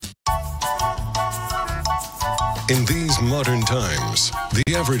In these modern times, the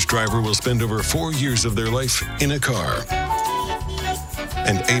average driver will spend over 4 years of their life in a car.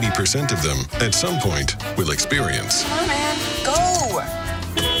 And 80% of them, at some point, will experience... Come on, man. Go!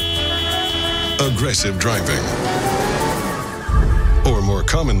 Aggressive driving. Or more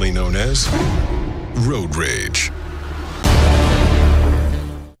commonly known as... road rage.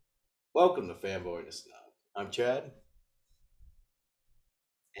 Welcome to Fanboy to Snob. I'm Chad.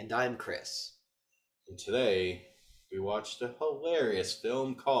 And I'm Chris. And today, we watched a hilarious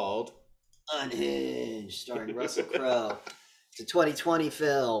film called... Unhinged, starring Russell Crowe. It's a 2020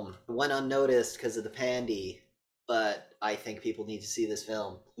 film. It went unnoticed because of the pandy, but I think people need to see this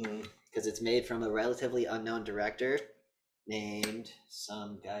film because it's made from a relatively unknown director named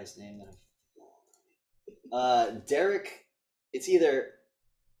some guy's name that Derek. It's either,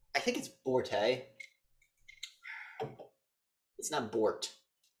 I think it's Borte. It's not Bort.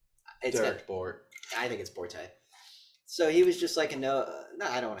 It's Derek Bort. I think it's Borte. So he was just like I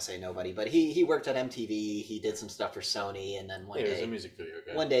don't want to say nobody, but he worked at MTV. He did some stuff for Sony, and then one day, a music video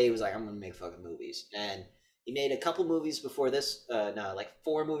guy. One day he was like, "I'm gonna make fucking movies," and he made a couple movies before this. Like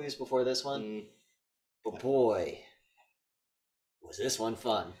 4 movies before this one. But boy, was this one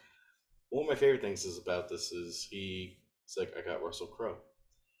fun! One of my favorite things is about this is he's like, I got Russell Crowe.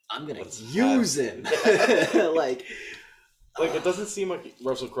 I'm gonna use him. like it doesn't seem like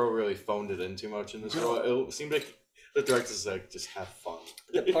Russell Crowe really phoned it in too much in this role. It seemed like the director's like, just have fun.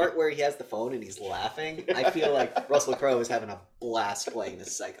 The part where he has the phone and he's laughing, I feel like Russell Crowe is having a blast playing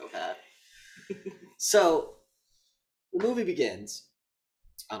this psychopath. So, the movie begins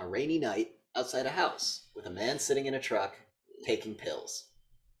on a rainy night outside a house with a man sitting in a truck taking pills.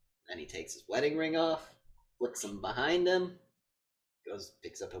 Then he takes his wedding ring off, flicks them behind him,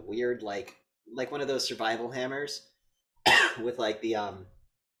 picks up a weird, like one of those survival hammers with like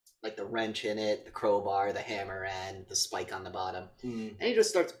the wrench in it, the crowbar, the hammer end, the spike on the bottom. And he just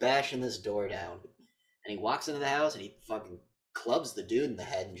starts bashing this door down. And he walks into the house and he fucking clubs the dude in the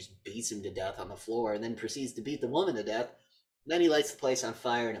head and just beats him to death on the floor, and then proceeds to beat the woman to death. And then he lights the place on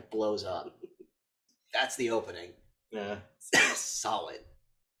fire and it blows up. That's the opening. Yeah. Solid.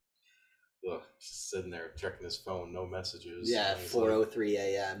 Ugh, just sitting there checking his phone, no messages. Yeah, 4:03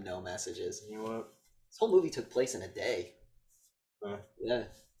 a.m., no messages. You know what? This whole movie took place in a day. Yeah.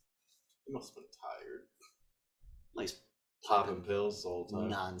 He must have been tired. Nice. Popping pills the whole time.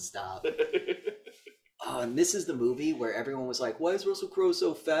 Non-stop. And this is the movie where everyone was like, why is Russell Crowe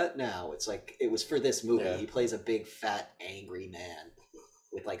so fat now? It's like, it was for this movie. Yeah. He plays a big, fat, angry man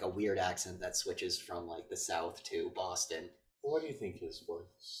with like a weird accent that switches from like the South to Boston. Why do you think his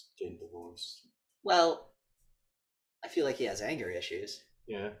wife's getting divorced? Well, I feel like he has anger issues.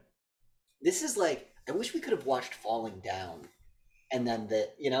 Yeah. This is like, I wish we could have watched Falling Down. And then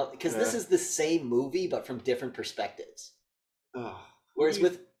because this is the same movie, but from different perspectives. Whereas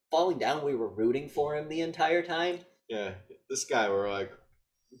with Falling Down, we were rooting for him the entire time. Yeah, this guy, we're like,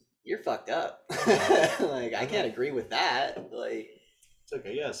 you're fucked up. Like, I can't agree with that. Like, it's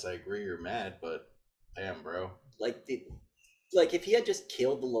okay. Yes, I agree. You're mad, but damn, bro. Like if he had just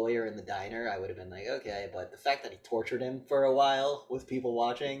killed the lawyer in the diner, I would have been like, okay. But the fact that he tortured him for a while with people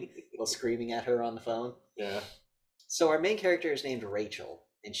watching while screaming at her on the phone. Yeah. So our main character is named Rachel,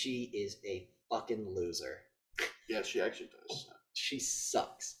 and she is a fucking loser. Yeah, she actually does. She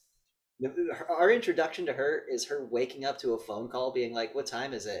sucks. Our introduction to her is her waking up to a phone call being like, what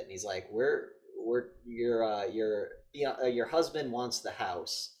time is it? And he's like, your husband wants the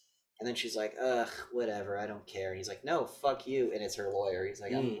house. And then she's like, ugh, whatever, I don't care. And he's like, no, fuck you. And it's her lawyer. He's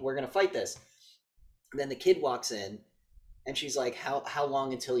like, we're going to fight this. And then the kid walks in, and she's like, how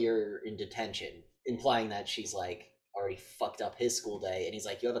long until you're in detention? Implying that she's like, already fucked up his school day. And he's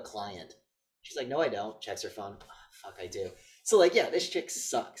like, you have a client. She's like, no, I don't. Checks her phone. Oh, fuck, I do. So like, yeah, this chick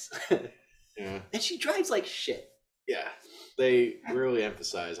sucks. Yeah. And she drives like shit. Yeah. They really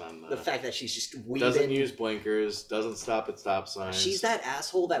emphasize on the fact that she's just weaving. Doesn't use blinkers, doesn't stop at stop signs. She's that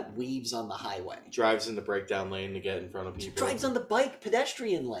asshole that weaves on the highway. Drives in the breakdown lane to get in front of people. She drives on the bike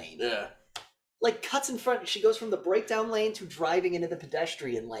pedestrian lane. Yeah. Like, cuts in front. She goes from the breakdown lane to driving into the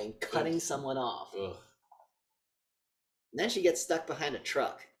pedestrian lane, cutting someone off. Ugh. And then she gets stuck behind a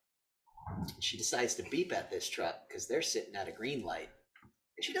truck. She decides to beep at this truck because they're sitting at a green light.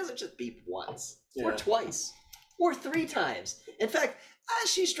 And she doesn't just beep once or twice or 3 times. In fact, as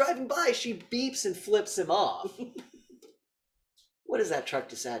she's driving by, she beeps and flips him off. What does that truck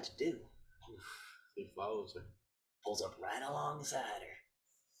decide to do? He follows her. Pulls up right alongside her.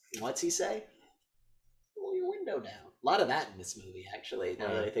 And what's he say? Roll your window down. A lot of that in this movie, actually, now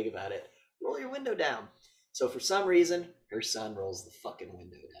that I think about it. Roll your window down. So for some reason, her son rolls the fucking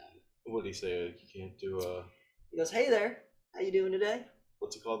window down. What did he say? You can't do He goes, "Hey there, how you doing today?"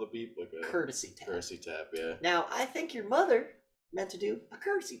 What's it called? The beep? Like a Courtesy tap. courtesy tap, yeah. Now, I think your mother meant to do a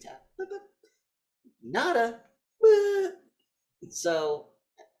courtesy tap. Not a. So,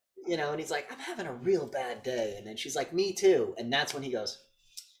 and he's like, "I'm having a real bad day." And then she's like, "Me too." And that's when he goes,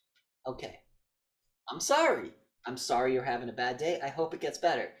 "Okay, I'm sorry. I'm sorry you're having a bad day. I hope it gets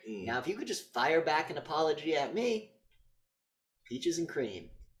better. Now, if you could just fire back an apology at me, peaches and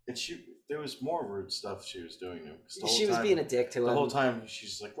cream." And there was more rude stuff she was doing to him. She was being a dick to him. The whole time,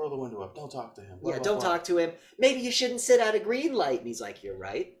 she's like, roll the window up. Don't talk to him. Yeah, don't talk to him. Maybe you shouldn't sit at a green light. And he's like, "You're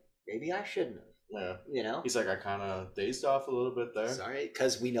right. Maybe I shouldn't have." Yeah. He's like, I kind of dazed off a little bit there. Sorry,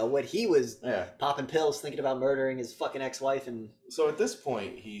 because we know what he was popping pills, thinking about murdering his fucking ex-wife. And so at this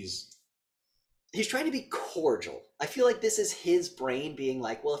point, he's trying to be cordial. I feel like this is his brain being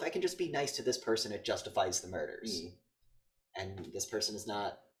like, well, if I can just be nice to this person, it justifies the murders. And this person is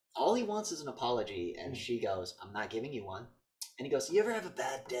not. All he wants is an apology. And she goes, "I'm not giving you one." And he goes, "You ever have a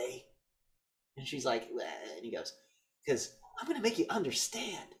bad day?" And she's like, and he goes, "Because I'm going to make you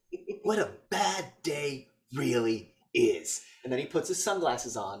understand what a bad day really is." And then he puts his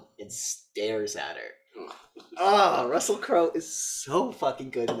sunglasses on and stares at her. Oh, Russell Crowe is so fucking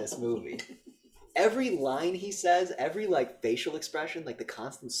good in this movie. Every line he says, every facial expression, the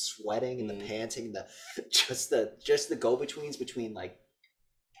constant sweating and the panting, just the go-betweens between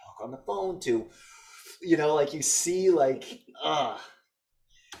talk on the phone to, you see Yeah,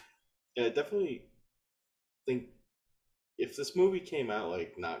 I definitely think if this movie came out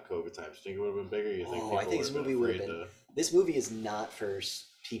not COVID times, do you think it would have been bigger? You think I think this movie would have been. This movie is not for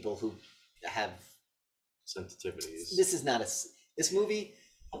people who have sensitivities. This is not this movie.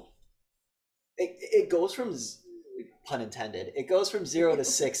 It goes from, pun intended, it goes from 0 to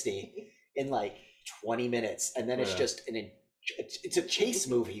 60 in 20 minutes, and then it's just it's a chase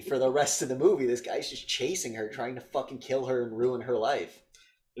movie for the rest of the movie. This guy's just chasing her, trying to fucking kill her and ruin her life.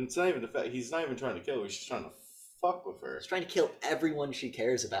 And it's not even the fact he's not even trying to kill her; he's just trying to fuck with her. He's trying to kill everyone she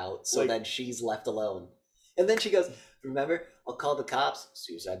cares about, so then she's left alone. And then she goes, "Remember, I'll call the cops.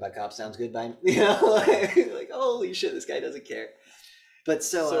 Suicide by cop sounds good by holy shit, this guy doesn't care." But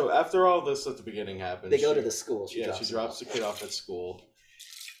so after all this at the beginning happens, they go to the school. She drops the kid off at school,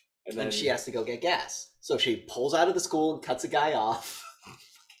 and then she has to go get gas. So she pulls out of the school and cuts a guy off.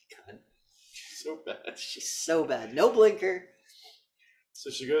 God. She's so bad. She's so bad. No blinker. So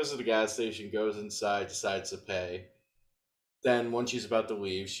she goes to the gas station, goes inside, decides to pay. Then when she's about to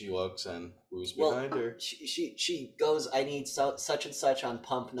leave, she looks and who's behind her? She goes, "I need such and such on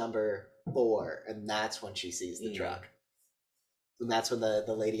pump number 4," and that's when she sees the truck. And that's when the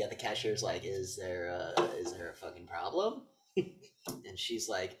lady at the cashier is like, is there a fucking problem?" And she's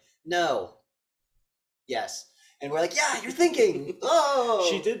like, "No." "Yes." And we're like, "Yeah, you're thinking." Oh,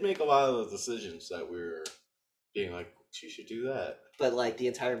 she did make a lot of the decisions that we were being like, she should do that. But the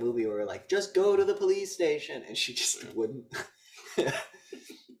entire movie, we were like, "Just go to the police station," and she just wouldn't.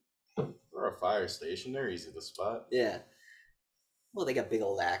 Or a fire station, they're easy to spot. Yeah. Well, they got big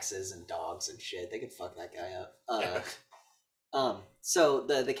old axes and dogs and shit. They could fuck that guy up. So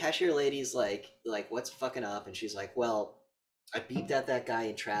the cashier lady's like, "What's fucking up?" And she's like, "Well, I beeped at that guy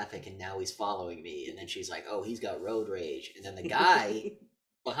in traffic and now he's following me." And then she's like, "Oh, he's got road rage." And then the guy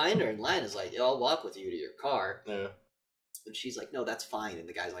behind her in line is like, "Yo, I'll walk with you to your car." Yeah. And she's like, "No, that's fine." And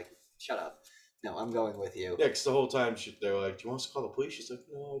the guy's like, "Shut up. No, I'm going with you." Yeah, because the whole time they were like, "Do you want us to call the police?" She's like,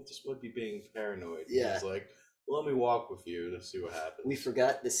 "No, this might be being paranoid." Yeah. He's like, "Let me walk with you to see what happens." We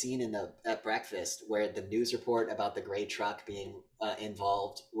forgot the scene at breakfast where the news report about the gray truck being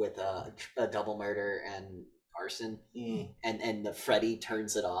involved with a double murder and arson, and the Freddy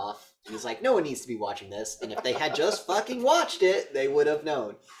turns it off. And he's like, "No one needs to be watching this." And if they had just fucking watched it, they would have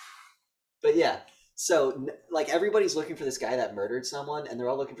known. But yeah, so everybody's looking for this guy that murdered someone, and they're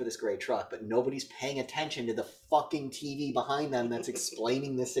all looking for this gray truck, but nobody's paying attention to the fucking TV behind them that's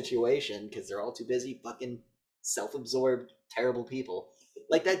explaining the situation because they're all too busy fucking self-absorbed, terrible people.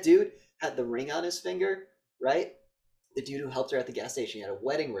 That dude had the ring on his finger, right? The dude who helped her at the gas station had a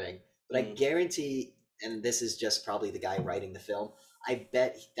wedding ring. But I guarantee, and this is just probably the guy writing the film, I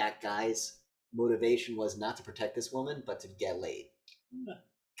bet that guy's motivation was not to protect this woman, but to get laid.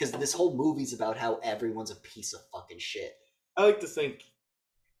 Because this whole movie's about how everyone's a piece of fucking shit. I like to think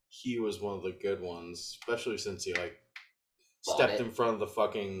he was one of the good ones, especially since he stepped in front of the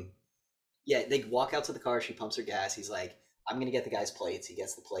fucking... Yeah, they walk out to the car, she pumps her gas, he's like, "I'm gonna get the guy's plates." He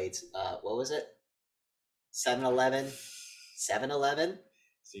gets the plates. What was it? 7-Eleven? 7-Eleven?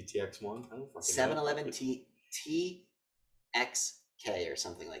 CTX1? I don't fucking 7-Eleven TXK or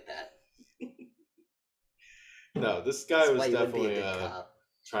something like that. No, this guy was definitely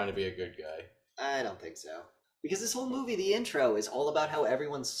trying to be a good guy. I don't think so. Because this whole movie, the intro, is all about how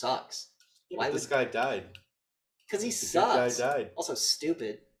everyone sucks. Yeah, Why this guy died? Because he The good sucks. guy died. Also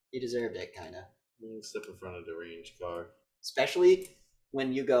stupid. He deserved it, kind of. Step in front of the deranged car. Especially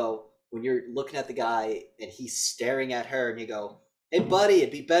when you're looking at the guy and he's staring at her and you go, hey buddy,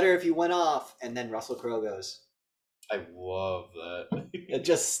 it'd be better if you went off. And then Russell Crowe goes. I love that. It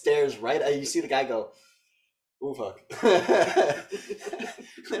just stares right at you. See the guy go, oh fuck.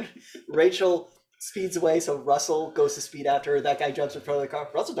 Rachel speeds away, so Russell goes to speed after her. That guy jumps in front of the car.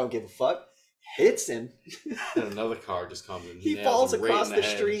 Russell don't give a fuck. Hits him. And another car just comes and he nails falls him across right in the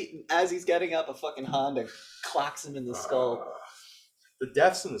head. street, and as he's getting up, a fucking Honda clocks him in the skull. The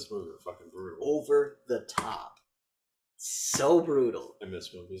deaths in this movie are fucking brutal. Over the top. So brutal. I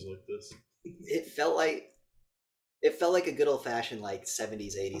miss movies like this. It felt like a good old fashioned like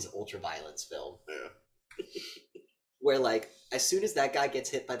 70s, 80s ultra violence film. Yeah. Where like as soon as that guy gets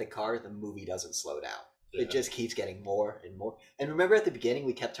hit by the car, the movie doesn't slow down. Yeah. It just keeps getting more and more. And remember at the beginning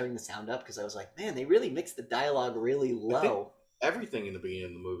we kept turning the sound up because I was like, man, they really mixed the dialogue really low. Everything in the beginning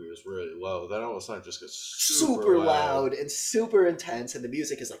of the movie was really low. Then all of a sudden it just gets Super loud and super intense, and the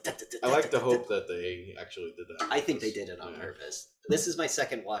music is like. I like to hope that they actually did that. I think they did it on purpose. This is my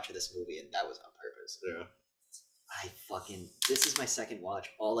second watch of this movie, and that was on purpose. Yeah. This is my second watch.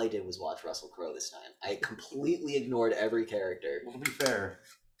 All I did was watch Russell Crowe this time. I completely ignored every character Well, to be fair,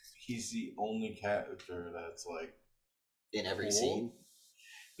 he's the only character that's like in every cool. scene.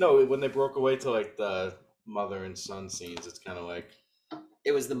 No, when they broke away to like the mother and son scenes, it's kind of like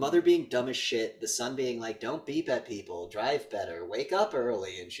It was the mother being dumb as shit, the son being like, don't beep at people, drive better, wake up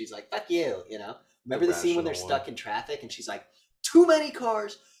early, and she's like, fuck you, you know? Remember the scene when they're stuck in traffic and she's like, too many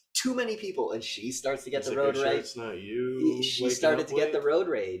cars, too many people, and she starts to get the road rage. It's not you. She started to get the road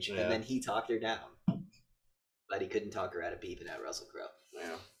rage, Yeah. and then he talked her down. But he couldn't talk her out of beeping at Russell Crowe. Yeah.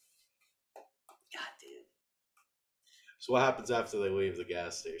 God damn. So what happens after they leave the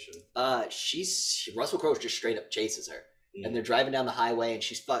gas station? Russell Crowe just straight up chases her. And they're driving down the highway, and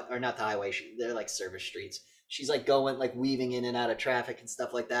she's or not the highway. They're like service streets. She's like going, like weaving in and out of traffic and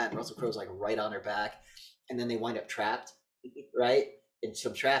stuff like that. And Russell Crowe's like right on her back, and then they wind up trapped, right, in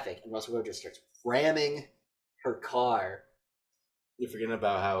some traffic. And Russell Crowe just starts ramming her car. You're forgetting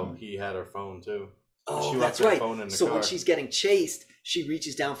about how he had her phone too. Oh, she that's left her right. phone in the So car. when she's getting chased, she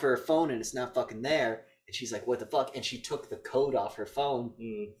reaches down for her phone, and it's not fucking there. And she's like, what the fuck? And she took the code off her phone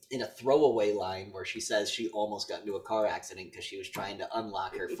in a throwaway line where she says she almost got into a car accident because she was trying to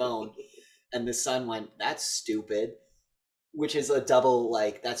unlock her phone. And the son went, that's stupid. Which is a double,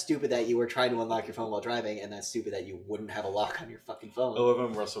 like, that's stupid that you were trying to unlock your phone while driving, and that's stupid that you wouldn't have a lock on your fucking phone. I love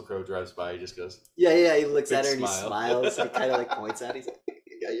when Russell Crowe drives by, he just goes, Yeah, he looks big at her and he smile. smiles. He kind of like points at her. He's like,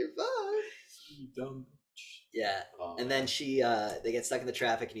 you got your phone. you dumb. Yeah. And then they get stuck in the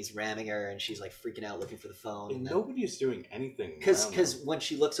traffic and he's ramming her and she's like freaking out looking for the phone. And nobody is doing anything. Because when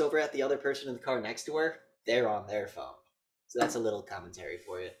she looks over at the other person in the car next to her, they're on their phone. So that's a little commentary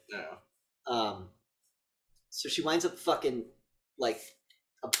for you. Yeah. So she winds up fucking, like,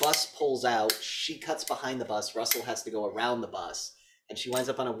 a bus pulls out. She cuts behind the bus. Russell has to go around the bus. And she winds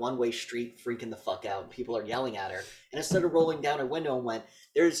up on a one-way street freaking the fuck out. And people are yelling at her. And instead of rolling down her window and went,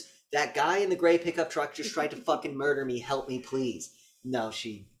 there's that guy in the gray pickup truck just tried to fucking murder me. Help me, please. No,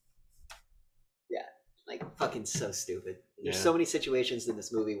 like, fucking so stupid. There's so many situations in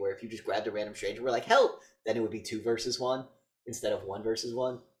this movie where if you just grabbed a random stranger, we're like, help! Then it would be 2 versus 1 instead of 1 versus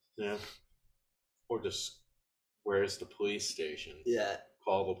 1. Yeah. Or just, where's the police station? Yeah.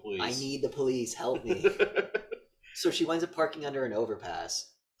 Call the police. I need the police. Help me. So she winds up parking under an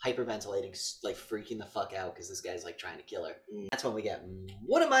overpass, hyperventilating, like freaking the fuck out because this guy's like trying to kill her. That's when we get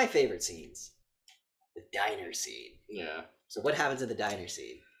one of my favorite scenes, the diner scene. Yeah. So what happens in the diner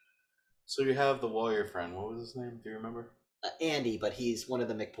scene? So you have the lawyer friend. What was his name? Do you remember? Andy, but he's one of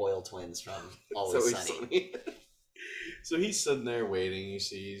the McBoyle twins from Always Sunny. So he's sitting there waiting. He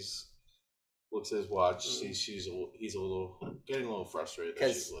sees, looks at his watch, sees he's getting a little frustrated that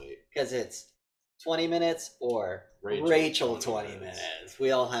she's late. Because it's 20 minutes or Rachel 20 minutes.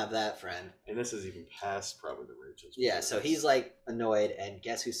 We all have that friend. And this is even past probably the Rachel's. Yeah, so he's like annoyed, and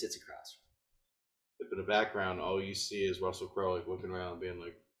guess who sits across from him? In the background, all you see is Russell Crowe like looking around, being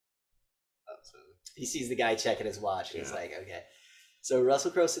like, "That's it." He sees the guy checking his watch, and he's like, "Okay." So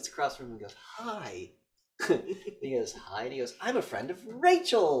Russell Crowe sits across from him and goes, "Hi." And he goes, "Hi," and he goes, "I'm a friend of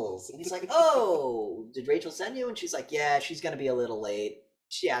Rachel's." And he's like, "Oh, did Rachel send you?" And she's like, "Yeah, she's gonna be a little late.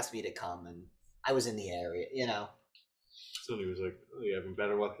 She asked me to come, and I was in the area, you know." So he was like, "Oh, you're having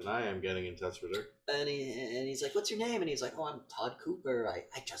better luck than I am getting in touch with her." And he's like, "What's your name?" And he's like, "Oh, I'm Todd Cooper.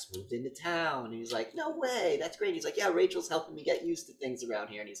 I just moved into town." And he's like, "No way, that's great." And he's like, "Yeah, Rachel's helping me get used to things around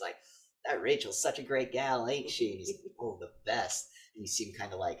here." And he's like, that Rachel's such a great gal, ain't she? And he's like, oh, the best. And you see him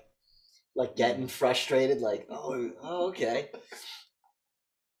kind of like getting frustrated, like, oh, okay.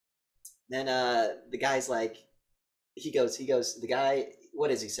 Then the guy's like, he goes, the guy, what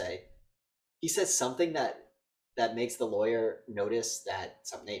does he say? He says something that makes the lawyer notice that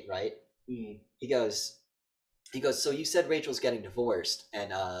something ain't right. He goes, so you said Rachel's getting divorced,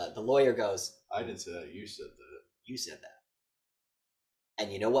 and the lawyer goes, I didn't say that. You said that. You said that.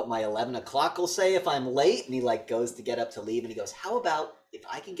 And you know what my 11 o'clock will say if I'm late? And he like goes to get up to leave, and he goes, how about if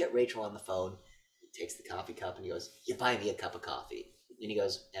I can get Rachel on the phone? He takes the coffee cup and he goes, you buy me a cup of coffee. And he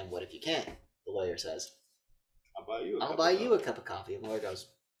goes, and what if you can't? The lawyer says, I'll buy you a cup of coffee. And the lawyer goes,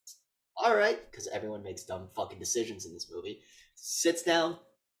 all right, because everyone makes dumb fucking decisions in this movie. Sits down,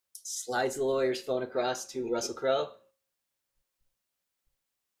 slides the lawyer's phone across to Russell Crowe.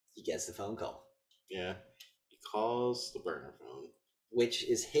 He gets the phone call. Yeah. He calls the burner phone, which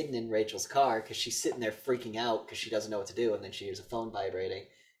is hidden in Rachel's car because she's sitting there freaking out because she doesn't know what to do, and then she hears a phone vibrating.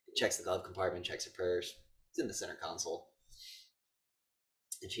 Checks the glove compartment, checks her purse. It's in the center console.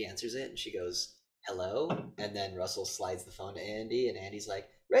 And she answers it, and she goes, hello? And then Russell slides the phone to Andy, and Andy's like,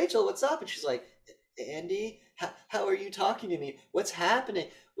 Rachel, what's up? And she's like, Andy, how are you talking to me? What's happening?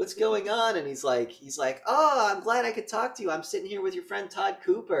 What's going on? And he's like, oh, I'm glad I could talk to you. I'm sitting here with your friend Todd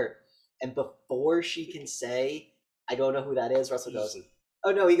Cooper. And before she can say, I don't know who that is, Russell goes,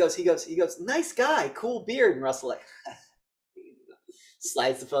 oh no, he goes, nice guy, cool beard. And Russell like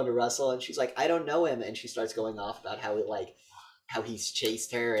slides the phone to Russell, and she's like, I don't know him. And she starts going off about how he's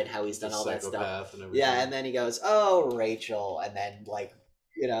chased her and how he's done all that stuff. And yeah, and then he goes, oh, Rachel. And then like,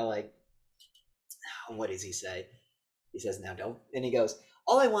 what does he say? He says, now don't. And he goes,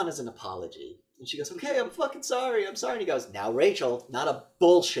 all I want is an apology. And she goes, okay, I'm fucking sorry. I'm sorry. And he goes, now, Rachel, not a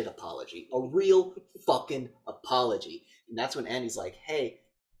bullshit apology, a real fucking apology. And that's when Andy's like, hey,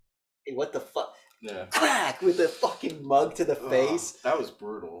 what the fuck? Yeah. Crack with the fucking mug to the face. That was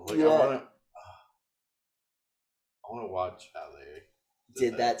brutal. Like, yeah. I want to watch how they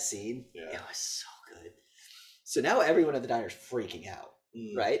did that scene. Yeah. It was so good. So now everyone at the diner's freaking out,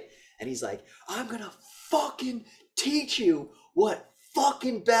 right? And he's like, I'm going to fucking teach you what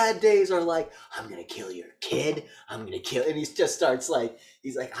fucking bad days are like. I'm going to kill your kid. I'm going to kill. And he just starts like,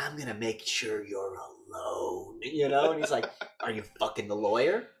 he's like, I'm going to make sure you're alone, And he's like, are you fucking the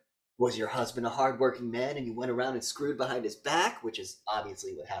lawyer? Was your husband a hardworking man and you went around and screwed behind his back? Which is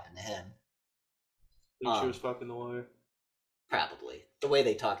obviously what happened to him. Think she was fucking the lawyer? Probably. The way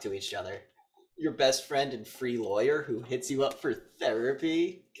they talk to each other. Your best friend and free lawyer who hits you up for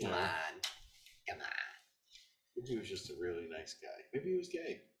therapy? Come on. Maybe he was just a really nice guy. Maybe he was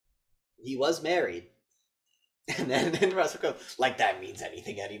gay. He was married. And then Russell goes, like that means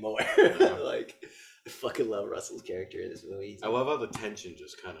anything anymore. Like, I fucking love Russell's character in this movie. I love how the tension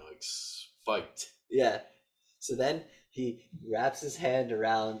just kind of like spiked. Yeah. So then he wraps his hand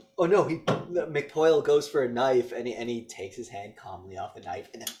around. Oh no, McPoyle goes for a knife and he takes his hand calmly off the knife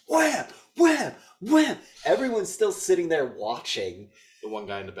and then wham, wham, wham. Everyone's still sitting there watching. The one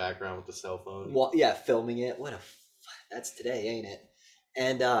guy in the background with the cell phone. Yeah, filming it. That's today, ain't it?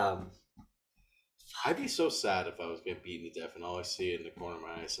 And I'd be so sad if I was getting beaten to death and all I see in the corner of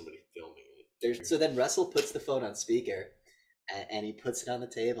my eye is somebody filming it. So then Russell puts the phone on speaker and he puts it on the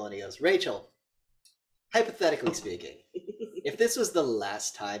table and he goes, Rachel, hypothetically speaking, if this was the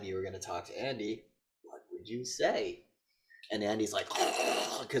last time you were going to talk to Andy, what would you say? And Andy's like,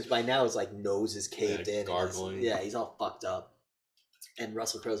 because by now his like nose is caved in. Gargling. He's all fucked up. And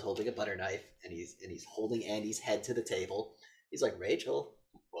Russell Crowe's holding a butter knife and he's holding Andy's head to the table. He's like, Rachel,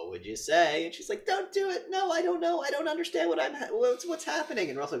 what would you say? And she's like, don't do it. No, I don't know. I don't understand what's happening.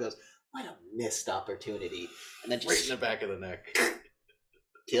 And Russell goes, what a missed opportunity. And then just right in the back of the neck.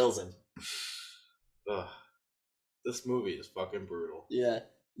 Kills him. Ugh. This movie is fucking brutal. Yeah.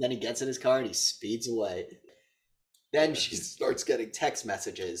 Then he gets in his car and he speeds away. Then she starts getting text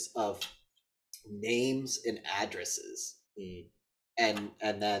messages of names and addresses. And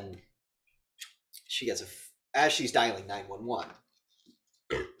then she gets as she's dialing 911.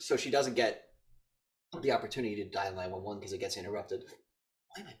 So she doesn't get the opportunity to dial 911 because it gets interrupted.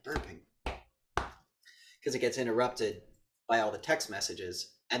 Why am I burping? Because it gets interrupted by all the text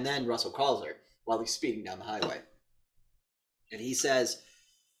messages. And then Russell calls her while he's speeding down the highway. And he says,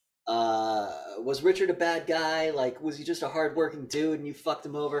 was Richard a bad guy? Like, was he just a hardworking dude and you fucked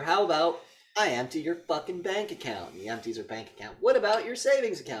him over? How about I empty your fucking bank account? And he empties her bank account. What about your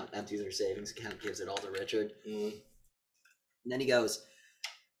savings account? Empties her savings account, gives it all to Richard. And then he goes,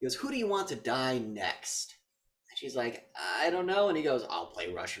 who do you want to die next? And She's like, I don't know. And he goes, I'll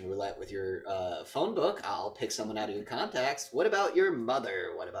play Russian roulette with your phone book. I'll pick someone out of your contacts. What about your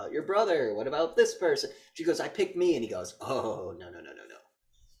mother? What about your brother? What about this person? She goes, I picked me. And he goes, oh, no.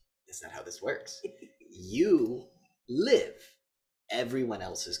 That's not how this works. You live. Everyone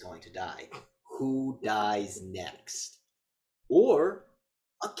else is going to die. Who dies next? Or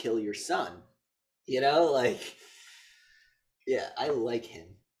I'll kill your son. You know, like, yeah, I like him.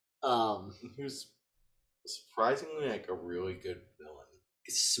 He was surprisingly like a really good villain.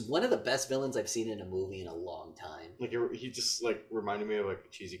 It's one of the best villains I've seen in a movie in a long time. Like he just like reminded me of like a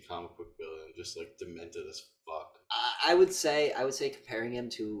cheesy comic book villain, just like demented as fuck. I would say comparing him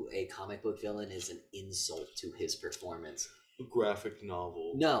to a comic book villain is an insult to his performance. A graphic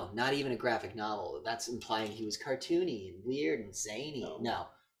novel. No, not even a graphic novel. That's implying he was cartoony and weird and zany. No.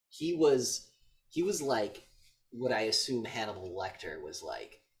 He was like what I assume Hannibal Lecter was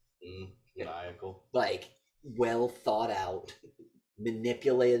like. Maniacal. Like well thought out,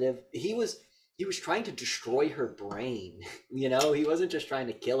 manipulative. He was trying to destroy her brain. You know, he wasn't just trying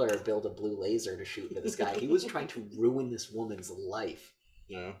to kill her or build a blue laser to shoot into the sky. He was trying to ruin this woman's life.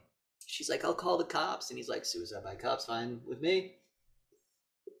 Yeah. She's like, I'll call the cops. And he's like, suicide by cops, fine with me.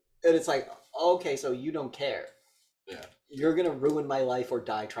 And it's like, okay, so you don't care. Yeah. You're going to ruin my life or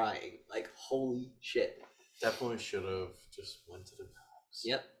die trying. Like, holy shit. Definitely should have just went to the cops.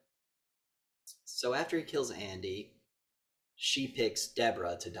 Yep. So after he kills Andy, she picks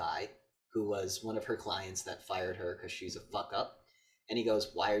Deborah to die, who was one of her clients that fired her because she's a fuck up. And he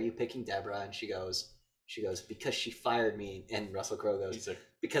goes, why are you picking Deborah? And she goes, because she fired me. And Russell Crowe goes, like,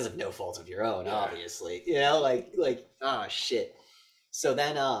 because of no fault of your own, obviously. You know, like, oh shit. So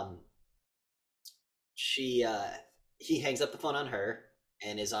then he hangs up the phone on her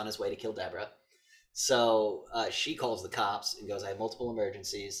and is on his way to kill Deborah. So she calls the cops and goes, I have multiple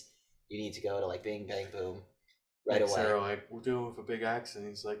emergencies. You need to go to like bing, bang, boom right away. Sarah, like, we're dealing with a big accident.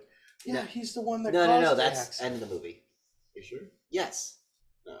 He's like, yeah, he's the one that No, that's accident. End of the movie. You sure? Yes.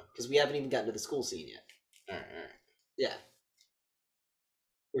 No. Because we haven't even gotten to the school scene yet. All right. Yeah.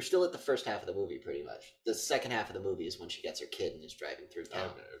 We're still at the first half of the movie, pretty much. The second half of the movie is when she gets her kid and is driving through town.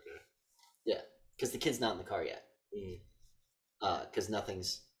 Okay. Yeah, because the kid's not in the car yet. Because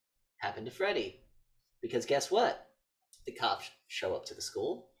nothing's happened to Freddy. Because guess what? The cops show up to the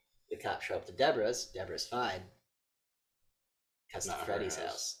school. The cops show up to Deborah's. Deborah's fine. Because it's Freddy's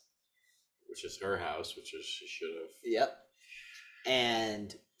house. Which is her house, which is she should have. Yep.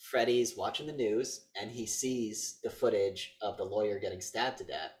 And Freddy's watching the news, and he sees the footage of the lawyer getting stabbed to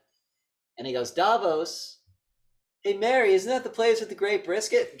death. And he goes, Davos, hey, Mary, isn't that the place with the great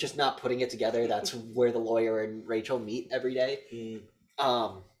brisket? Just not putting it together. That's where the lawyer and Rachel meet every day.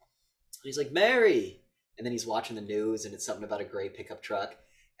 He's like, Mary. And then he's watching the news, and it's something about a gray pickup truck.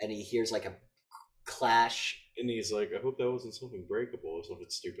 And he hears like a clash. And he's like, I hope that wasn't something breakable or something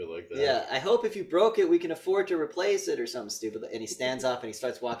stupid like that. Yeah, I hope if you broke it, we can afford to replace it or something stupid. And he stands up and he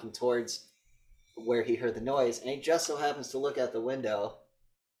starts walking towards where he heard the noise. And he just so happens to look out the window.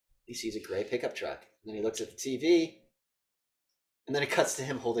 He sees a gray pickup truck. And then he looks at the TV. And then it cuts to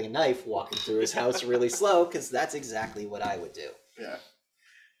him holding a knife, walking through his house really slow, because that's exactly what I would do. Yeah.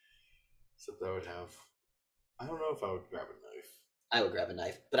 Except I would have... I don't know if I would grab a knife. I would grab a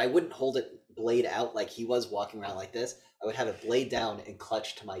knife, but I wouldn't hold it blade out like he was walking around like this. I would have it blade down and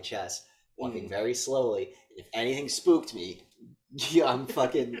clutched to my chest, walking very slowly. And if anything spooked me, I'm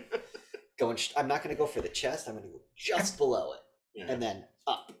fucking going... I'm not going to go for the chest. I'm going to go just below it, and then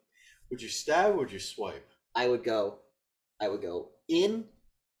up. Would you stab or would you swipe? I would go in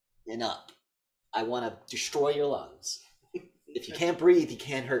and up. I want to destroy your lungs. If you can't breathe, you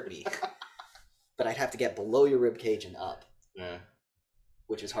can't hurt me. But I'd have to get below your rib cage and up. Yeah.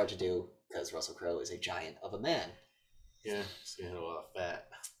 Which is hard to do because Russell Crowe is a giant of a man. Yeah, he's got a lot of fat.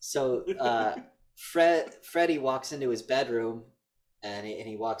 So Freddy walks into his bedroom and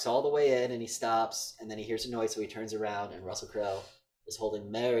he walks all the way in and he stops and then he hears a noise, so he turns around and Russell Crowe is holding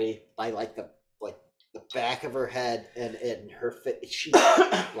Mary by like the back of her head and her she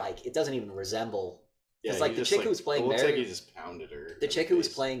like it doesn't even resemble. Because like the chick who was playing Mary, looks like he just pounded her. The chick who was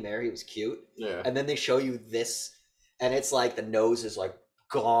playing Mary was cute. Yeah. And then they show you this, and it's like the nose is like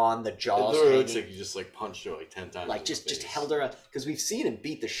gone, the jaw's hanging. It hanging. looks like you just like punched her like 10 times. Like just held her up because we've seen him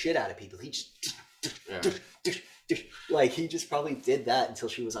beat the shit out of people. He just like he just probably did that until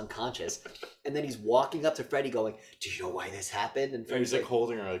she was unconscious, and then he's walking up to Freddy going, "Do you know why this happened?" And he's like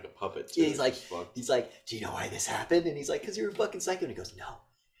holding her like a puppet. Too. Yeah, he's like, "Do you know why this happened?" And he's like, "Because you're a fucking psycho." And he goes, "No,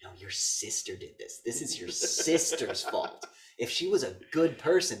 your sister did this. This is your sister's fault. If she was a good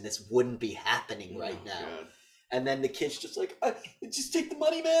person, this wouldn't be happening right now." God. And then the kid's just like, just take the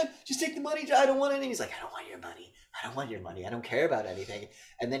money, man. Just take the money. I don't want anything. He's like, I don't want your money. I don't want your money. I don't care about anything.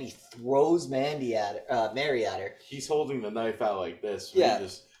 And then he throws Mary at her. He's holding the knife out like this. Yeah.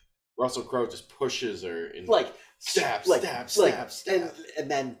 Russell Crowe just pushes her and like stab.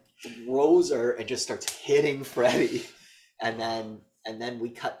 And then throws her and just starts hitting Freddy. And then we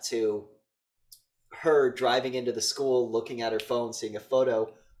cut to her driving into the school, looking at her phone, seeing a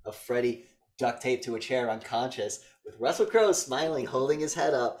photo of Freddy duct taped to a chair unconscious, with Russell Crowe smiling, holding his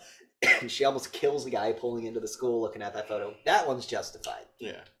head up. And she almost kills the guy pulling into the school looking at that photo. That one's justified.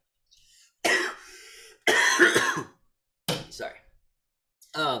 Yeah. Sorry.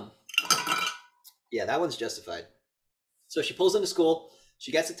 Yeah, that one's justified. So she pulls into school.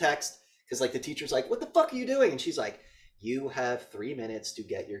 She gets a text because like the teacher's like, "What the fuck are you doing?" And she's like, "You have 3 minutes to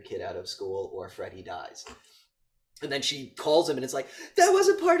get your kid out of school or Freddy dies." And then she calls him and it's like, "That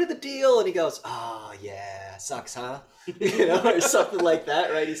wasn't part of the deal." And he goes, "Oh yeah, sucks, huh?" Or something like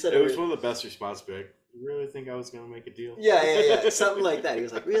that, right? He said it was one of the best responses. Be like, "You really think I was gonna make a deal?" Yeah, something like that. He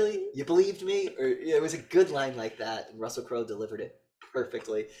was like, "Really? You believed me?" Or it was a good line like that, and Russell Crowe delivered it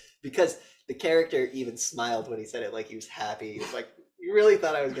perfectly because the character even smiled when he said it, like he was happy. He was like, "You really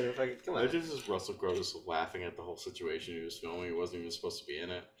thought I was gonna fucking come on?" It was just Russell Crowe just laughing at the whole situation he was filming. He wasn't even supposed to be in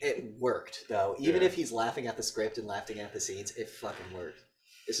it. It worked though. Even if he's laughing at the script and laughing at the scenes, it fucking worked.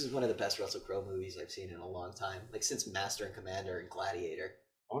 This is one of the best Russell Crowe movies I've seen in a long time, like since Master and Commander and Gladiator.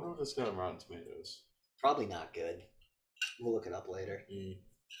 I wonder what it's got on Rotten Tomatoes. Probably not good. We'll look it up later.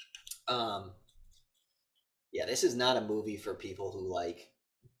 Yeah, this is not a movie for people who like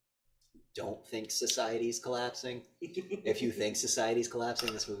don't think society's collapsing. If you think society's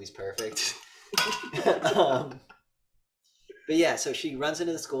collapsing, this movie's perfect. But yeah, so she runs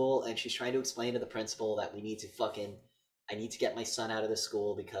into the school and she's trying to explain to the principal that I need to get my son out of the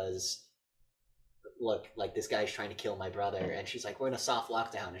school because look, like this guy's trying to kill my brother. And she's like, "We're in a soft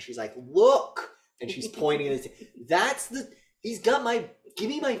lockdown." And she's like, "Look!" And she's pointing at it. Give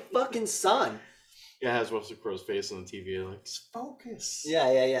me my fucking son. Yeah, it has Russell Crowe's face on the TV. Like, just focus.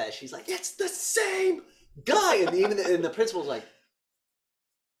 Yeah. She's like, "It's the same guy." And the principal's like,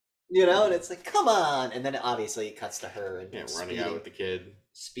 and it's like, "Come on." And then obviously it cuts to her and running out with the kid.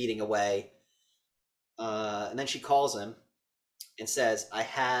 Speeding away. And then she calls him and says, "I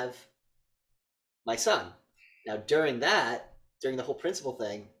have my son." Now during the whole principal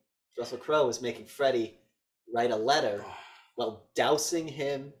thing, Russell Crowe was making Freddy write a letter while dousing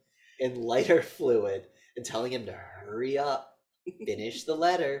him in lighter fluid and telling him to hurry up, finish the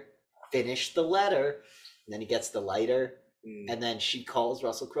letter. And then he gets the lighter. And then she calls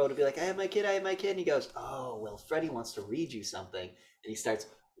Russell Crowe to be like, I have my kid. And he goes, "Oh, well, Freddy wants to read you something." And he starts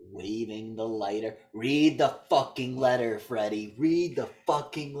waving the lighter. "Read the fucking letter, Freddy. Read the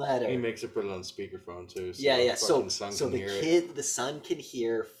fucking letter." He makes her put it on speakerphone too. So the son can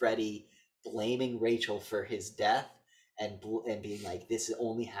hear Freddy blaming Rachel for his death and being like, "This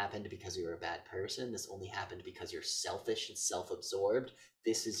only happened because you're a bad person. This only happened because you're selfish and self-absorbed.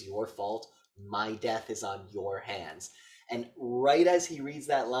 This is your fault. My death is on your hands." And right as he reads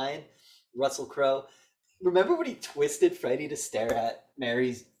that line, Russell Crowe, remember when he twisted Freddy to stare at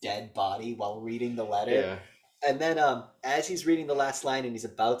Mary's dead body while reading the letter? Yeah. And then as he's reading the last line and he's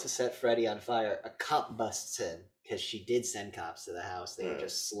about to set Freddy on fire, a cop busts in because she did send cops to the house. They were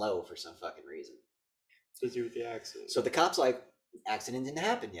just slow for some fucking reason. To do with the accident. So the cop's like, "Accident didn't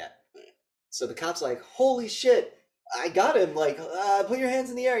happen yet." So the cop's like, "Holy shit, I got him. Like, put your hands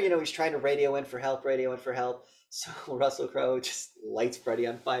in the air." He's trying to radio in for help. So Russell Crowe just lights Freddy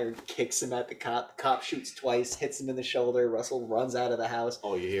on fire and kicks him at the cop. The cop shoots twice, hits him in the shoulder. Russell runs out of the house.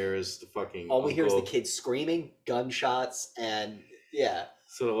 All you hear is the fucking All we hear is the kid screaming, gunshots, and yeah.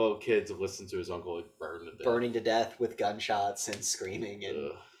 So the little kids listen to his uncle like burning to death with gunshots and screaming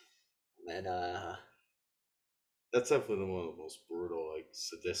and that's definitely one of the most brutal, like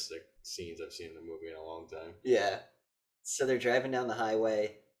sadistic scenes I've seen in a movie in a long time. Yeah. So they're driving down the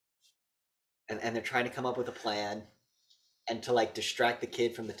highway and they're trying to come up with a plan and to like distract the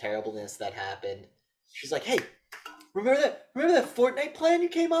kid from the terribleness that happened. She's like, "Hey, remember that Fortnite plan you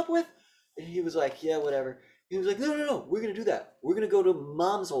came up with?" And he was like, "Yeah, whatever." He was like, No, we're going to do that. We're going to go to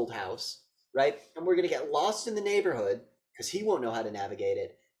Mom's old house, right? And we're going to get lost in the neighborhood because he won't know how to navigate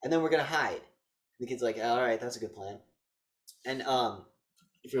it. And then we're going to hide. And the kid's like, "All right, that's a good plan." And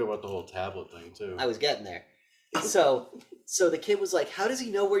you feel about the whole tablet thing too. I was getting there. So the kid was like, "How does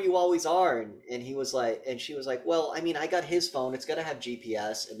he know where you always are?" And he was like, and she was like, "Well, I mean, I got his phone. It's got to have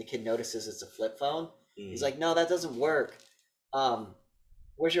GPS." And the kid notices it's a flip phone. He's like, "No, that doesn't work.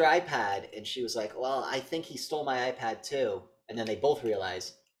 Where's your iPad?" And she was like, "Well, I think he stole my iPad too." And then they both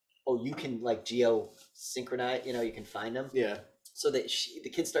realize oh, you can like geosynchronize, you can find them. Yeah. So that the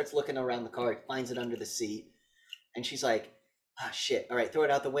kid starts looking around the car, finds it under the seat, and she's like, ah, shit, all right, throw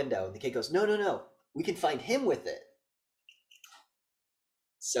it out the window. And the kid goes, no, we can find him with it.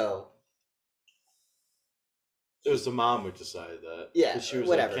 So it was the mom who decided that. Yeah, she was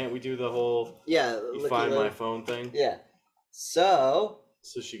whatever. like, can't we do the whole you find my phone thing? Yeah. So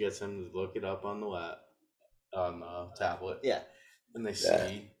she gets him to look it up on the tablet. Yeah. And they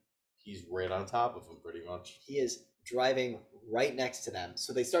see he's right on top of him pretty much. He is driving right next to them.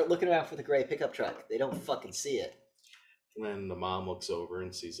 So they start looking around for the gray pickup truck. They don't fucking see it. And then the mom looks over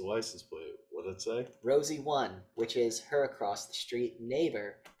and sees the license plate. What did it say? Rosie 1, which is her across the street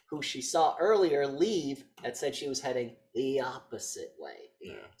neighbor, who she saw earlier leave, that said she was heading the opposite way.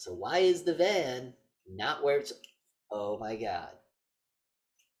 Yeah. So why is the van not where it's... Oh my God.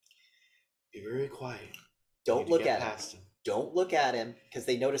 Be very quiet. Don't look at him. Don't look at him, because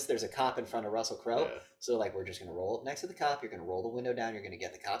they notice there's a cop in front of Russell Crowe. Yeah. So like, we're just going to roll up next to the cop. You're going to roll the window down. You're going to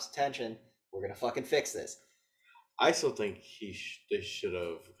get the cop's attention. We're going to fucking fix this. I still think they should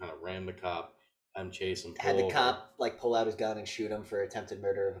have kind of ran the cop and chase him. Had the cop like pull out his gun and shoot him for attempted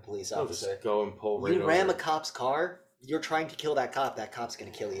murder of a police officer. Just go and pull right over. You ram a cop's car, you're trying to kill that cop. That cop's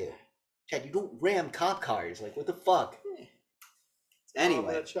going to kill you. Chad, you don't ram cop cars. Like, what the fuck?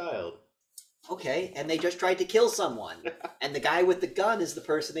 Anyway. That child. Okay, and they just tried to kill someone. And the guy with the gun is the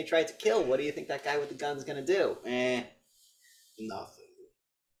person they tried to kill. What do you think that guy with the gun's going to do? Nothing.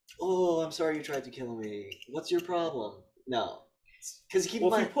 Oh, I'm sorry you tried to kill me. What's your problem? No. Because if you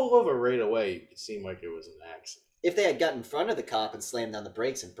pull over right away, it seemed like it was an accident. If they had gotten in front of the cop and slammed down the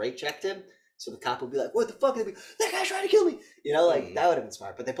brakes and brake checked him, so the cop would be like, what the fuck? That guy's trying to kill me. That would have been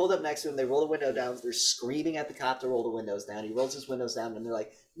smart. But they pulled up next to him. They roll the window down. They're screaming at the cop to roll the windows down. He rolls his windows down, and they're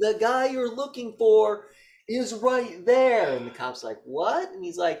like, the guy you're looking for is right there. And the cop's like, what? And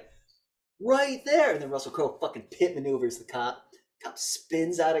he's like, right there. And then Russell Crowe fucking pit maneuvers the cop. Cop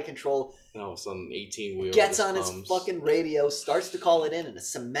spins out of control. And all of a sudden, 18-wheel gets on his fucking radio, starts to call it in, and a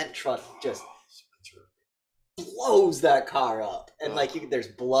cement truck just blows that car up. And there's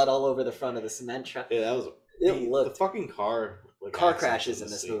blood all over the front of the cement truck. Yeah, that was the fucking car. Car crashes in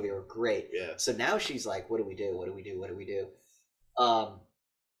this movie were great. Yeah. So now she's like, what do we do? What do we do? What do we do?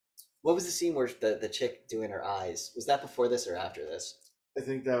 What was the scene where the chick doing her eyes? Was that before this or after this? I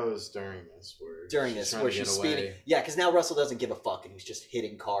think that was during this. Where she's speeding. Yeah, because now Russell doesn't give a fuck and he's just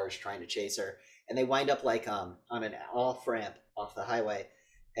hitting cars trying to chase her. And they wind up on an off ramp off the highway.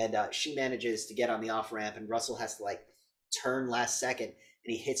 And she manages to get on the off ramp, and Russell has to turn last second.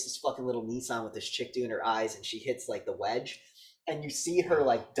 And he hits this fucking little Nissan with this chick doing her eyes, and she hits the wedge. And you see her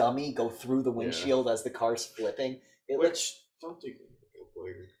dummy go through the windshield as the car's flipping. Don't think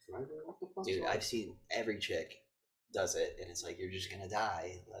dude, I've seen every chick does it, and it's you're just gonna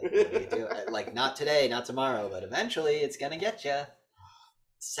die. What do you do? Not today, not tomorrow, but eventually it's gonna get you.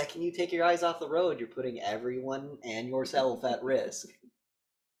 Second you take your eyes off the road, you're putting everyone and yourself at risk.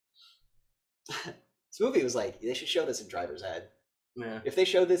 This movie was they should show this in Driver's Ed. Yeah. If they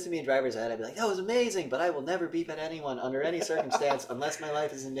showed this to me in Driver's Ed, I'd be like, that was amazing, but I will never beep at anyone under any circumstance unless my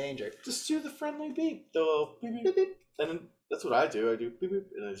life is in danger. Just do the friendly beep. The beep, beep, beep. And that's what I do. I do beep, beep,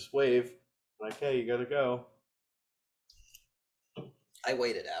 and I just wave. Hey, you gotta go. I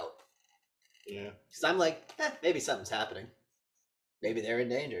wait it out. Yeah. Because I'm maybe something's happening. Maybe they're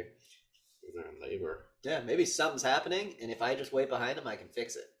endangered. Maybe they're in labor. Yeah, maybe something's happening, and if I just wait behind them, I can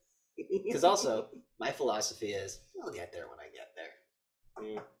fix it. Because also, my philosophy is, I'll get there when I get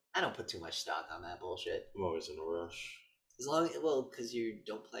there. Yeah. I don't put too much stock on that bullshit. I'm always in a rush. Because you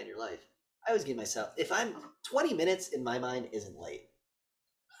don't plan your life. I always give myself, if I'm 20 minutes in my mind isn't late.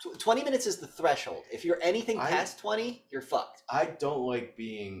 20 minutes is the threshold. If you're anything past 20, you're fucked. I don't like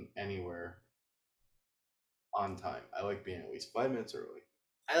being anywhere on time. I like being at least 5 minutes early.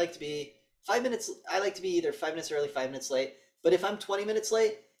 I like to be 5 minutes. I like to be either 5 minutes early, 5 minutes late. But if I'm 20 minutes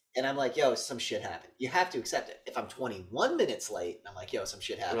late and I'm yo, some shit happened, you have to accept it. If I'm 21 minutes late and I'm yo, some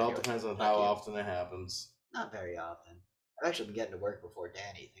shit happened. It all depends on how often it happens. Not very often. I've actually been getting to work before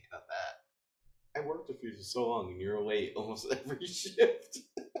Danny. Think about that. I worked with you for so long, and you're late almost every shift.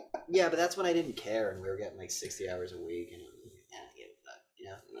 Yeah, but that's when I didn't care, and we were getting 60 hours a week, and I gave it that,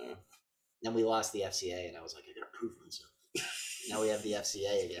 No. Then we lost the FCA, and I was I gotta prove myself. Now we have the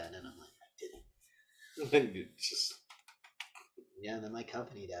FCA again, and I'm I didn't. And then you just... Yeah, and then my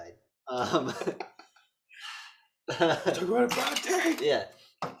company died. Talk about a bad day. Yeah.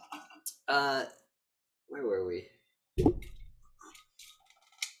 Where were we?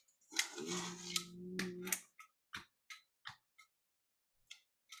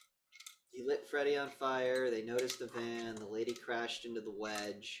 He lit Freddy on fire. They noticed the van. The lady crashed into the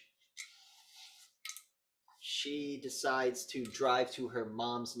wedge. she decides to drive to her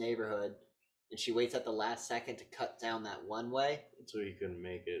mom's neighborhood, and she waits at the last second to cut down that one way. So he couldn't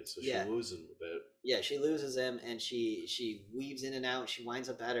make it, so Yeah. she loses him a bit. Yeah, she loses him, and she weaves in and out. She winds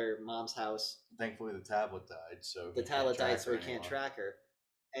up at her mom's house. Thankfully, the tablet died, so The tablet died, so he he can't track her.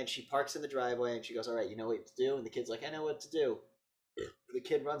 And she parks in the driveway, and she goes, "All right, you know what to do?" And the kid's like, "I know what to do." The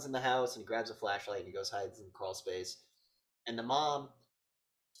kid runs in the house, and he grabs a flashlight, and he goes hides in the crawl space. And the mom,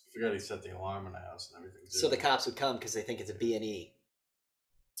 I forgot he set the alarm in the house and everything. Too. so the cops would come because they think it's a B&E.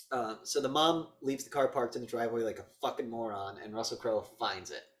 So the mom leaves the car parked in the driveway like a fucking moron, and Russell Crowe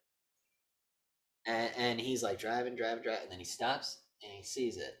finds it. And he's like driving, and then he stops and he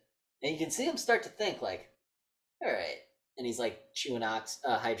sees it, and you can see him start to think like, all right. And he's like chewing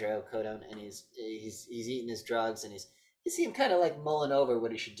hydrocodone, and he's eating his drugs, and you see him kind of like mulling over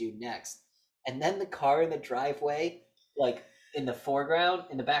what he should do next. And then the car in the driveway, like in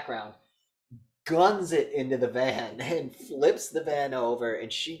the background, guns it into the van and flips the van over,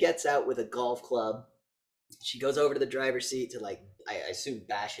 and she gets out with a golf club. She goes over to the driver's seat to like, I assume,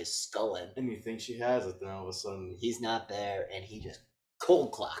 bash his skull in. And you think she has it, then all of a sudden He's not there, and he just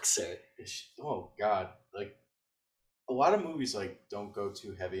cold clocks her. Oh God! Like a lot of movies, like don't go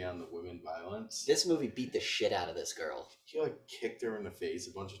too heavy on the women violence. This movie beat the shit out of this girl. He like kicked her in the face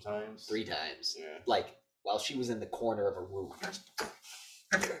a bunch of times. 3 times. Yeah. Like while she was in the corner of a room.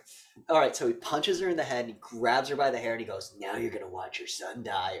 All right, so he punches her in the head, and he grabs her by the hair, and he goes, "Now you're gonna watch your son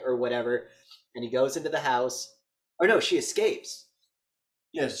die," or whatever. And he goes into the house. Or no, she escapes.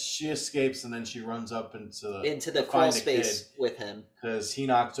 Yes, she escapes, and then she runs up into the crawl space with him because he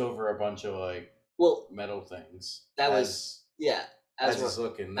knocks over a bunch of like metal things. That was as he's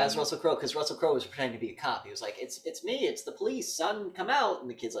looking as Russell Crowe, because Russell Crowe was pretending to be a cop. He was like, "It's me, it's the police, son, come out!" And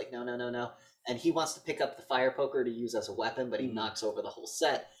the kid's like, "No, no, no, no." And he wants to pick up the fire poker to use as a weapon, but he knocks over the whole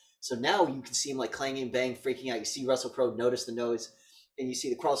set. So now you can see him like clanging, bang, freaking out. You see Russell Crowe notice the noise, and you see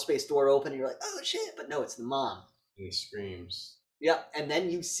the crawl space door open, and you're like, "Oh shit!" But no, it's the mom. And he screams. Yeah, and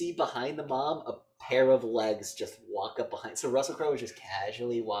then you see behind the mom a pair of legs just walk up behind. So Russell Crowe was just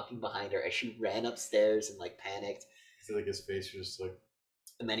casually walking behind her as she ran upstairs and like panicked. I feel like his face was just like.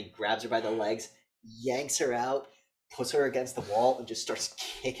 And then he grabs her by the legs, yanks her out, puts her against the wall, and just starts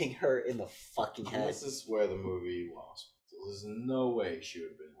kicking her in the fucking head. This is where the movie lost. There's no way she would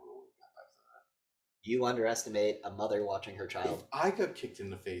have been able to wake up after that. You underestimate a mother watching her child. If I got kicked in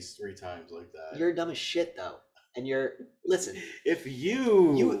the face 3 times like that. You're dumb as shit, though. And listen. If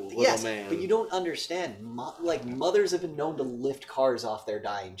you yes, man. but you don't understand. Like, mothers have been known to lift cars off their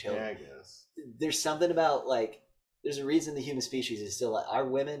dying children. Yeah, I guess. There's something about, like, there's a reason the human species is still, like, our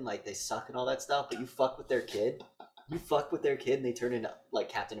women, like, they suck and all that stuff, but you fuck with their kid, and they turn into, like,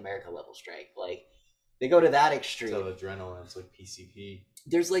 Captain America level strength. Like, they go to that extreme. So adrenaline, it's like PCP.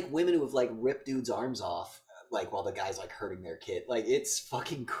 There's, like, women who have, like, ripped dudes' arms off, like, while the guy's, like, hurting their kid. Like, it's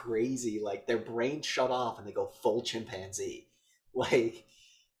fucking crazy. Like, their brain shut off and they go full chimpanzee. Like,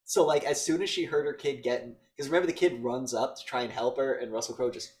 so, like, as soon as she heard her kid getting... Because remember, the kid runs up to try and help her, and Russell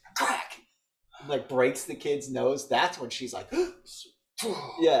Crowe just, crack! And, like, breaks the kid's nose. That's when she's like...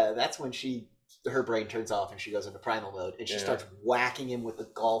 Yeah, that's when her brain turns off and she goes into primal mode. And she starts whacking him with the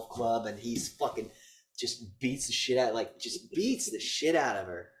golf club, and he's fucking... just beats the shit out of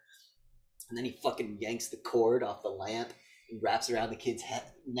her. And then he fucking yanks the cord off the lamp and wraps around the kid's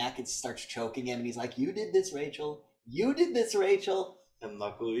neck and starts choking him. And he's like, "You did this, Rachel. You did this, Rachel." And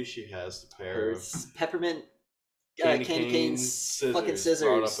luckily she has the pair of peppermint candy canes, fucking scissors.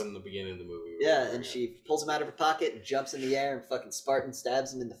 Brought up in the beginning of the movie. Yeah, and she pulls them out of her pocket and jumps in the air, and fucking Spartan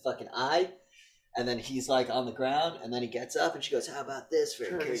stabs him in the fucking eye. And then he's like on the ground, and then he gets up and she goes, "How about this for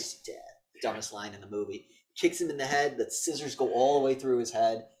his death?" Dumbest line in the movie. Kicks him in the head. The scissors go all the way through his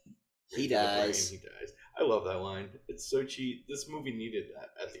head. He dies. He dies. I love that line. It's so cheap. This movie needed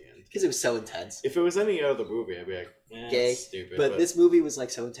that at the end. Because it was so intense. If it was any other movie, I'd be like, gay. It's stupid. But this movie was like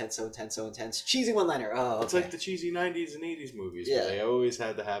so intense. Cheesy one-liner. Oh, okay. It's like the cheesy 90s and 80s movies. Yeah. Where they always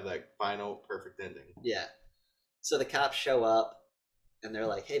had to have that final perfect ending. Yeah. So the cops show up, and they're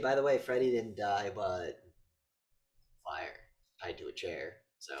like, "Hey, by the way, Freddy didn't die, but fire tied to a chair.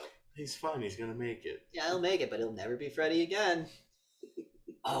 So he's fine. He's gonna make it. Yeah, he'll make it, but he'll never be Freddy again."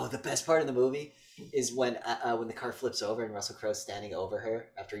 Oh, the best part of the movie is when the car flips over and Russell Crowe's standing over her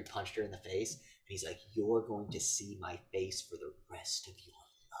after he punched her in the face, and he's like, "You're going to see my face for the rest of your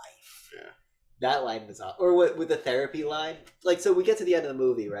life." Yeah. That line was awesome. Or with the therapy line. Like, so we get to the end of the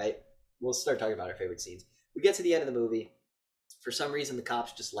movie, right? We'll start talking about our favorite scenes. We get to the end of the movie. For some reason, the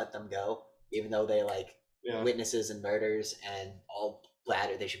cops just let them go, even though they, witnesses and murders and all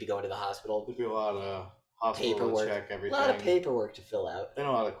bladder. They should be going to the hospital. There'd be a lot of Hospital paperwork. to check everything. A lot of paperwork to fill out. And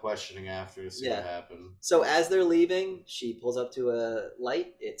a lot of questioning after to see what happened. So as they're leaving, she pulls up to a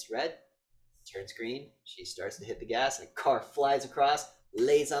light. It's red. Turns green. She starts to hit the gas. And a car flies across,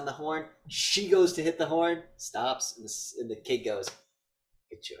 lays on the horn. She goes to hit the horn, stops, and the kid goes,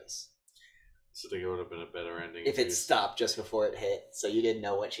 "Good choice." So I think it would have been a better ending if it stopped just before it hit, so you didn't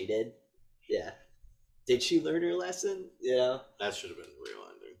know what she did. Yeah. Did she learn her lesson? Yeah. That should have been the real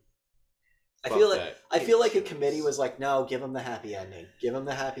ending. I feel like a committee was like, no, give them the happy ending. Give them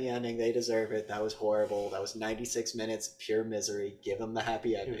the happy ending. They deserve it. That was horrible. That was 96 minutes of pure misery. Give them the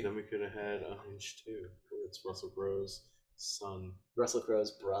happy ending. Then we could have had Unhinged too. It's Russell Crowe's son. Russell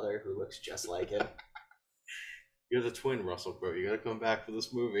Crowe's brother, who looks just like him. You're the twin, Russell Crowe. You gotta come back for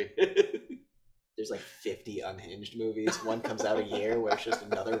this movie. There's like 50 Unhinged movies. One comes out a year where it's just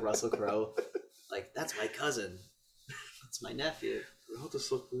another Russell Crowe. Like, that's my cousin. That's my nephew. I'll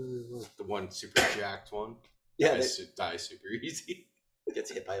just look really like the one super jacked one. Yeah, dies super easy.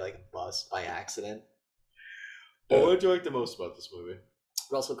 Gets hit by like a bus by accident. What did you like the most about this movie?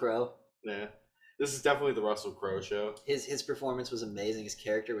 Russell Crowe. Yeah, this is definitely the Russell Crowe show. His performance was amazing. His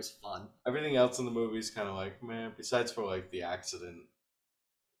character was fun. Everything else in the movie is kind of like, man. Besides for like the accident.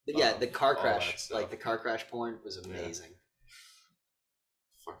 Yeah, the car crash, like the car crash porn was amazing. Yeah.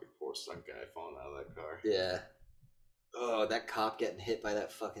 Fucking poor stunt guy falling out of that car. Yeah. Oh, that cop getting hit by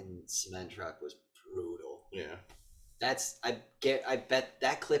that fucking cement truck was brutal. Yeah. I bet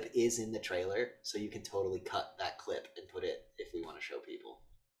that clip is in the trailer, so you can totally cut that clip and put it if we want to show people.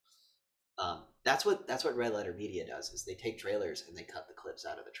 That's what Red Letter Media does, is they take trailers and they cut the clips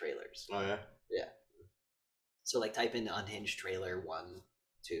out of the trailers. Oh yeah. Yeah. So like type in Unhinged trailer 1,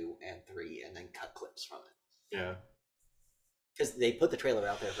 2, and 3, and then cut clips from it. Yeah. Because they put the trailer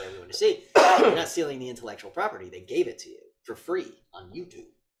out there for everyone to see. You're not stealing the intellectual property. They gave it to you for free on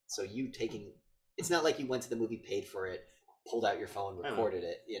YouTube. So it's not like you went to the movie, paid for it, pulled out your phone, recorded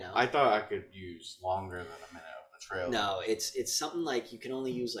it, you know? I thought I could use longer than a minute of the trailer. No, it's something like you can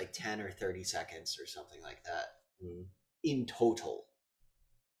only use like 10 or 30 seconds or something like that in total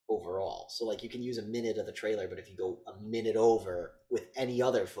overall. So like you can use a minute of the trailer, but if you go a minute over with any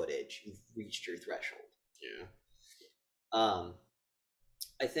other footage, you've reached your threshold. Yeah.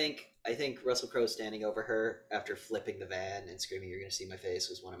 I think Russell Crowe standing over her after flipping the van and screaming, "You're gonna see my face,"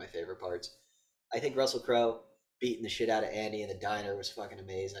 was one of my favorite parts. I think Russell Crowe beating the shit out of Andy in the diner was fucking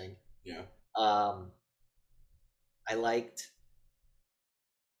amazing. Yeah. I liked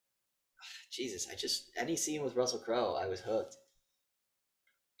any scene with Russell Crowe, I was hooked.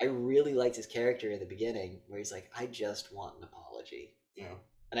 I really liked his character in the beginning where he's like, I just want an apology. Yeah.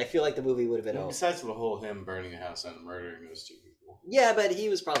 And I feel like the movie would have been over. Besides the whole him burning the house and murdering those two people. Yeah, but he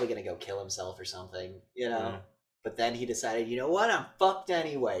was probably going to go kill himself or something, you know? Yeah. But then he decided, you know what? I'm fucked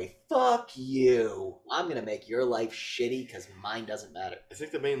anyway. Fuck you. I'm going to make your life shitty because mine doesn't matter. I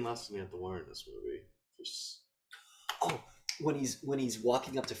think the main lesson you have to learn in this movie is... Oh, when he's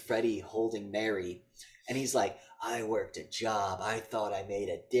walking up to Freddie holding Mary, and he's like, I worked a job. I thought I made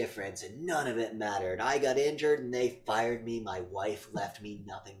a difference, and none of it mattered. I got injured, and they fired me. My wife left me.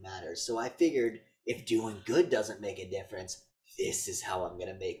 Nothing matters. So I figured if doing good doesn't make a difference, this is how I'm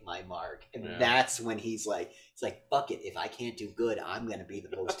going to make my mark. And that's when he's like, it's like, fuck it. If I can't do good, I'm going to be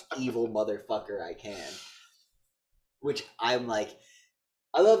the most evil motherfucker I can. Which I'm like,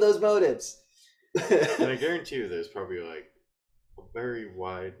 I love those motives. And I guarantee you there's probably like a very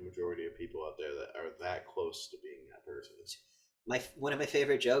wide majority of people out there that are that close to being that person. One of my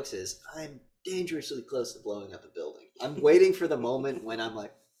favorite jokes is, I'm dangerously close to blowing up a building. I'm waiting for the moment when I'm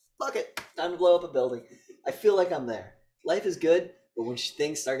like, fuck it, time to blow up a building. I feel like I'm there. Life is good, but when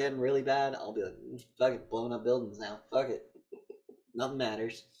things start getting really bad, I'll be like, fuck it, blowing up buildings now. Fuck it. Nothing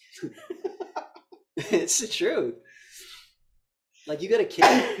matters. It's the truth. Like, you got a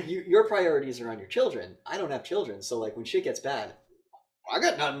kid, your priorities are on your children. I don't have children, so like when shit gets bad, I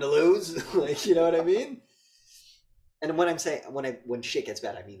got nothing to lose. Like, you know what I mean? And when I'm saying when shit gets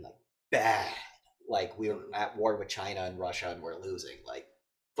bad, I mean like bad. Like we're at war with China and Russia and we're losing. Like,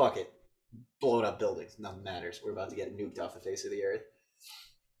 fuck it. Blowing up buildings, nothing matters. We're about to get nuked off the face of the earth.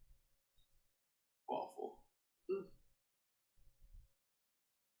 Awful.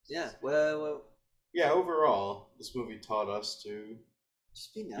 Yeah, well. Yeah, overall, this movie taught us to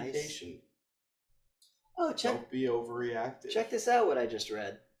just be nice. Be patient. Oh, don't be overreactive. Check this out, what I just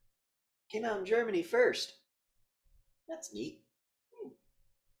read. Came out in Germany first. That's neat.